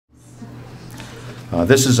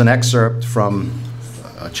This is an excerpt from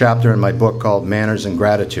a chapter in my book called Manners and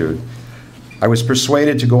Gratitude. I was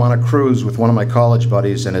persuaded to go on a cruise with one of my college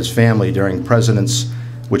buddies and his family during President's,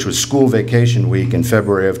 which was school vacation week in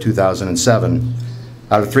February of 2007.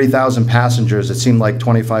 Out of 3,000 passengers, it seemed like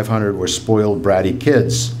 2,500 were spoiled, bratty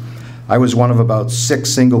kids. I was one of about 6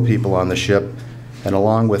 single people on the ship, and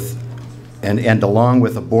along with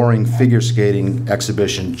a boring figure skating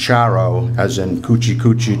exhibition, Charo, as in Coochie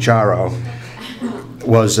Coochie Charo,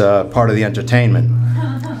 was part of the entertainment.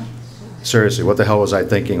 Seriously, what the hell was I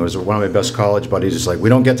thinking? It was one of my best college buddies. It's like, we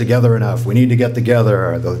don't get together enough. We need to get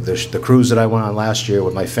together. The cruise that I went on last year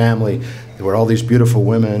with my family, there were all these beautiful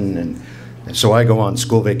women, and so I go on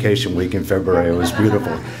school vacation week in February. It was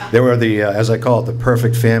beautiful. There were the, as I call it, the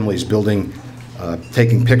perfect families building,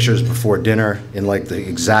 taking pictures before dinner in like the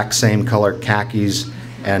exact same color khakis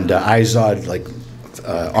and Izod, like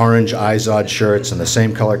orange Izod shirts and the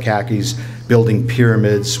same color khakis, building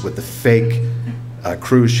pyramids with the fake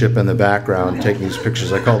cruise ship in the background, taking these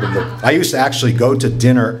pictures. I called them I used to actually go to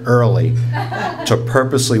dinner early to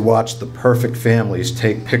purposely watch the perfect families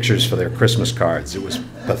take pictures for their Christmas cards. It was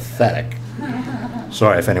pathetic.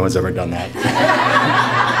 Sorry if anyone's ever done that.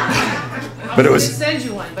 But it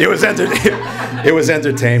was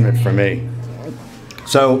entertainment for me.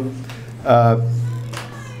 So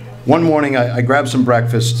one morning I grabbed some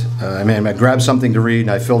breakfast. I grabbed something to read,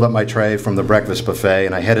 and I filled up my tray from the breakfast buffet,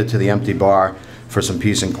 and I headed to the empty bar for some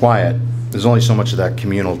peace and quiet. There's only so much of that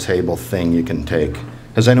communal table thing you can take.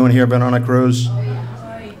 Has anyone here been on a cruise?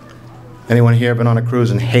 Anyone here been on a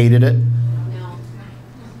cruise and hated it? No.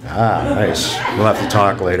 Ah, nice. We'll have to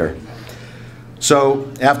talk later.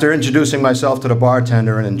 So, after introducing myself to the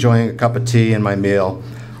bartender and enjoying a cup of tea and my meal,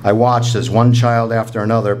 I watched as one child after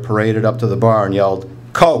another paraded up to the bar and yelled,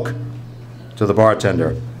 "Coke!" to the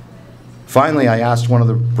bartender. Finally, I asked one of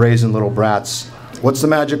the brazen little brats, "What's the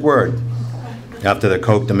magic word?" After the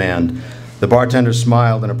Coke demand, the bartender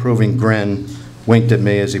smiled an approving grin, winked at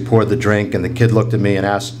me as he poured the drink, and the kid looked at me and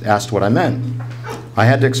asked what I meant. I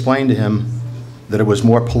had to explain to him that it was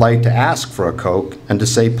more polite to ask for a Coke and to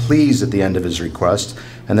say please at the end of his request,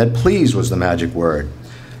 and that please was the magic word.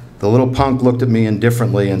 The little punk looked at me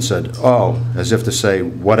indifferently and said, "Oh," as if to say,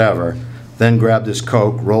 "Whatever," then grabbed his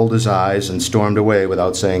Coke, rolled his eyes, and stormed away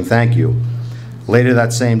without saying thank you. Later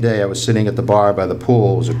that same day, I was sitting at the bar by the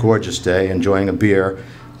pool. It was a gorgeous day, enjoying a beer,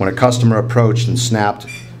 when a customer approached and snapped,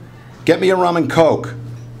 "Get me a rum and Coke,"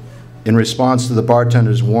 in response to the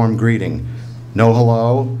bartender's warm greeting. No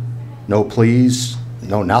hello, no please,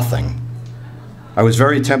 no nothing. I was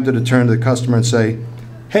very tempted to turn to the customer and say,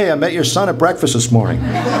 "Hey, I met your son at breakfast this morning."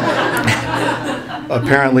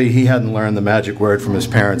 Apparently, he hadn't learned the magic word from his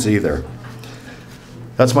parents either.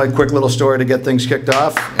 That's my quick little story to get things kicked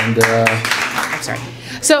off. And sorry.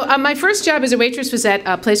 So my first job as a waitress was at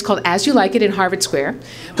a place called As You Like It in Harvard Square,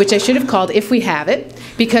 which I should have called If We Have It,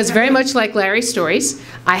 because very much like Larry's stories,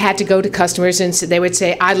 I had to go to customers and they would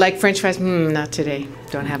say, "I'd like French fries." Not today.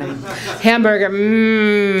 Don't have any. Hamburger.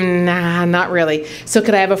 Nah, not really. So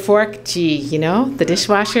could I have a fork? Gee, you know, the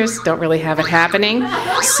dishwashers don't really have it happening.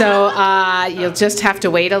 So you'll just have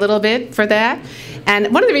to wait a little bit for that.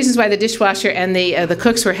 And one of the reasons why the dishwasher and the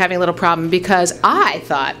cooks were having a little problem, because I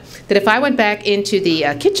thought that if I went back into the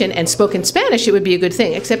kitchen and spoke in Spanish, it would be a good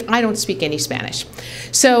thing, except I don't speak any Spanish.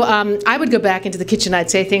 So I would go back into the kitchen,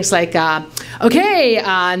 I'd say things like, "Okay,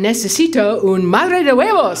 necesito un madre de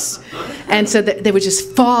huevos." And so they would just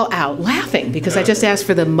fall out laughing, because I just asked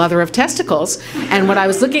for the mother of testicles. And when I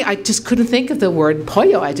was looking, I just couldn't think of the word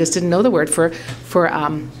pollo. I just didn't know the word for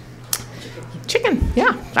chicken.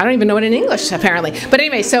 Yeah, I don't even know it in English, apparently. But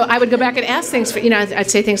anyway, so I would go back and ask things for, you know, I'd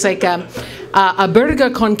say things like a burger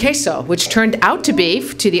con queso, which turned out to be,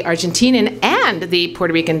 to the Argentinian and the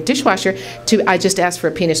Puerto Rican dishwasher, I just asked for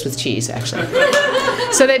a penis with cheese, actually.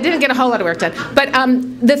 So they didn't get a whole lot of work done. But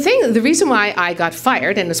the reason why I got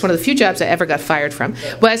fired, and it's one of the few jobs I ever got fired from,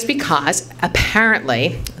 was because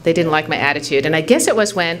apparently they didn't like my attitude. And I guess it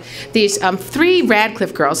was when these 3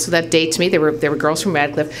 Radcliffe girls, so that dates me, they were girls from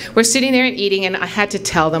Radcliffe, were sitting there and eating, and I had to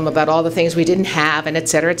tell them about all the things we didn't have, and et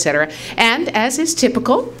cetera, et cetera. And as is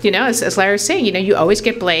typical, you know, as Larry was saying, you know, you always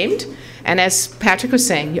get blamed. And as Patrick was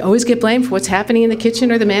saying, you always get blamed for what's happening in the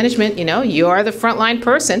kitchen or the management. You know, you're the frontline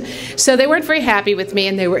person. So they weren't very happy with me,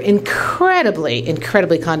 and they were incredibly,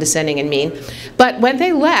 incredibly condescending and mean. But when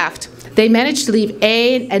they left, they managed to leave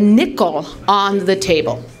a nickel on the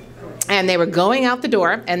table. And they were going out the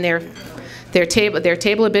door, and their table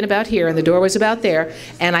had been about here, and the door was about there.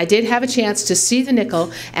 And I did have a chance to see the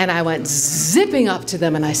nickel, and I went zipping up to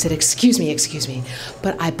them, and I said, excuse me,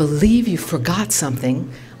 but I believe you forgot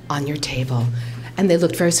something on your table." And they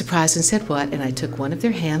looked very surprised and said, "What?" And I took one of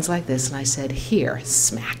their hands like this and I said, "Here,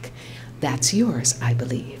 smack. That's yours, I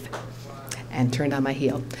believe." And turned on my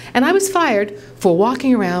heel. And I was fired for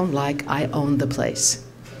walking around like I owned the place.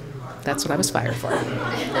 That's what I was fired for.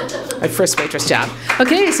 My first waitress job.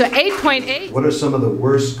 Okay, so 8.8. What are some of the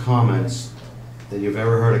worst comments that you've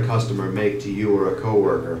ever heard a customer make to you or a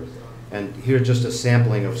coworker? And here's just a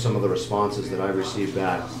sampling of some of the responses that I received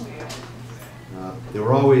back. There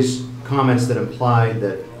were always comments that implied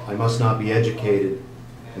that I must not be educated,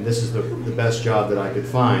 and this is the best job that I could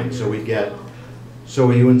find. So we'd get, "So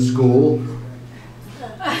are you in school?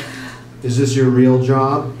 Is this your real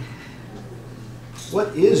job?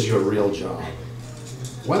 What is your real job?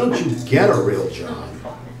 Why don't you get a real job?"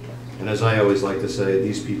 And as I always like to say,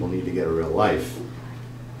 these people need to get a real life.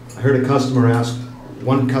 I heard a customer ask,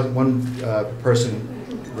 one person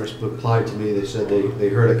replied to me, they said they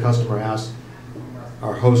heard a customer ask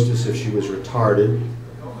our hostess if she was retarded.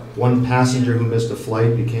 One passenger who missed a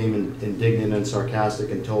flight became indignant and sarcastic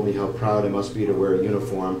and told me how proud I must be to wear a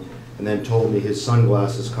uniform, and then told me his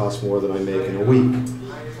sunglasses cost more than I make in a week.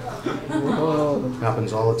 Whoa.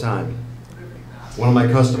 Happens all the time. One of my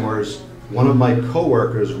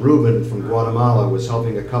coworkers, Ruben from Guatemala, was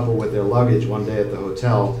helping a couple with their luggage one day at the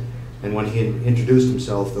hotel, and when he introduced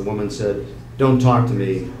himself, the woman said, "Don't talk to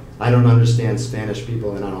me. I don't understand Spanish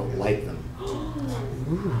people and I don't like them."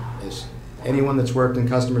 Anyone that's worked in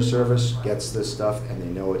customer service gets this stuff and they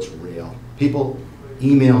know it's real. People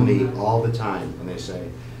email me all the time and they say,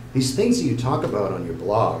 "These things that you talk about on your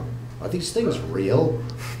blog, are these things real?"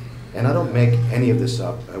 And I don't make any of this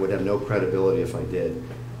up. I would have no credibility if I did.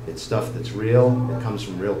 It's stuff that's real, it comes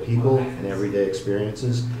from real people and everyday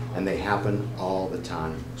experiences, and they happen all the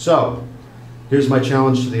time. So, here's my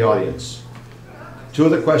challenge to the audience. 2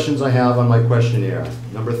 of the questions I have on my questionnaire.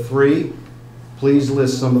 Number 3, please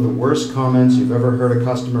list some of the worst comments you've ever heard a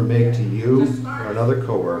customer make to you or another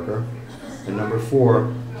coworker. And number 4,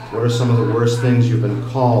 what are some of the worst things you've been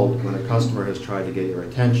called when a customer has tried to get your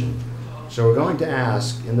attention? So we're going to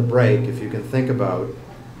ask in the break if you can think about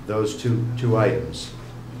those two items.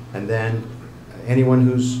 And then anyone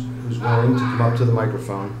who's willing to come up to the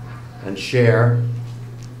microphone and share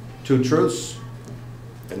 2 truths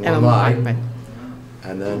and 1 lie. Right.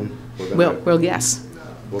 And then We'll guess.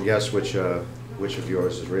 We'll guess which of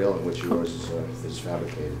yours is real and which of yours is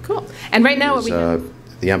fabricated. Cool. And right now, what we do.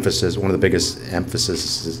 The emphasis, one of the biggest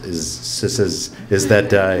emphasis is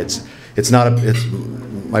that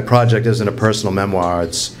my project isn't a personal memoir.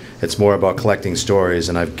 It's more about collecting stories,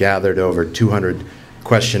 and I've gathered over 200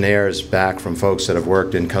 questionnaires back from folks that have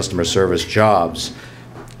worked in customer service jobs,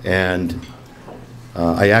 and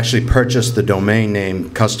I actually purchased the domain name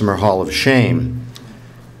Customer Hall of Shame,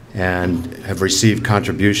 and have received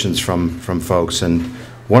contributions from folks. And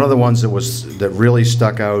one of the ones that really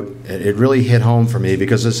stuck out, it really hit home for me,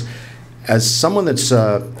 because as someone that's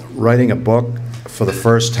writing a book for the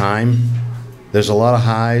first time, there's a lot of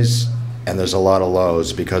highs and there's a lot of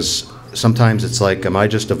lows, because sometimes it's like, am I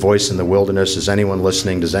just a voice in the wilderness? Is anyone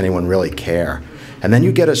listening? Does anyone really care? And then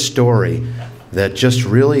you get a story that just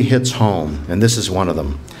really hits home, and this is one of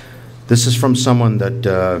them. This is from someone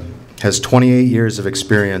that has 28 years of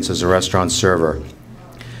experience as a restaurant server.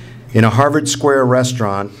 In a Harvard Square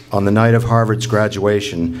restaurant on the night of Harvard's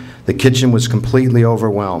graduation, the kitchen was completely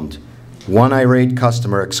overwhelmed. One irate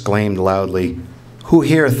customer exclaimed loudly, "Who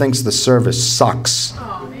here thinks the service sucks?"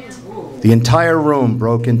 The entire room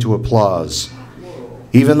broke into applause.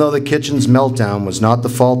 Even though the kitchen's meltdown was not the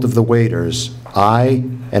fault of the waiters, I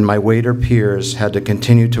and my waiter peers had to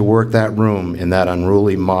continue to work that room in that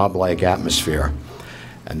unruly mob-like atmosphere.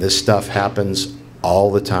 And this stuff happens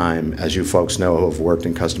all the time, as you folks know who have worked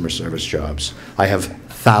in customer service jobs. I have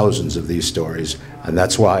thousands of these stories, and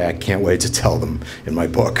that's why I can't wait to tell them in my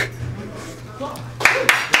book.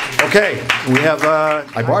 Okay, we have,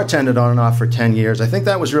 I bartended on and off for 10 years. I think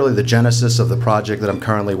that was really the genesis of the project that I'm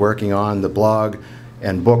currently working on, the blog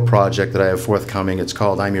and book project that I have forthcoming. It's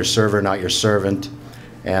called I'm Your Server, Not Your Servant.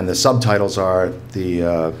 And the subtitles are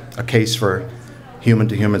a case for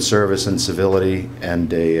human-to-human service and civility,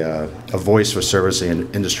 and a voice for service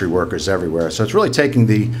and industry workers everywhere. So it's really taking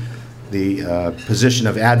the position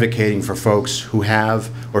of advocating for folks who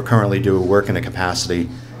have or currently do work in a capacity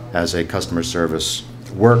as a customer service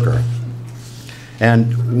worker.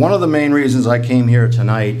 And one of the main reasons I came here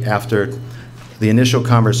tonight, after the initial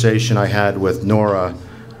conversation I had with Norah,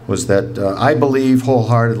 was that I believe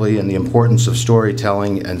wholeheartedly in the importance of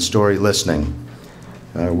storytelling and story listening.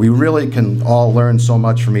 We really can all learn so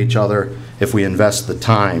much from each other if we invest the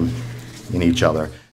time in each other.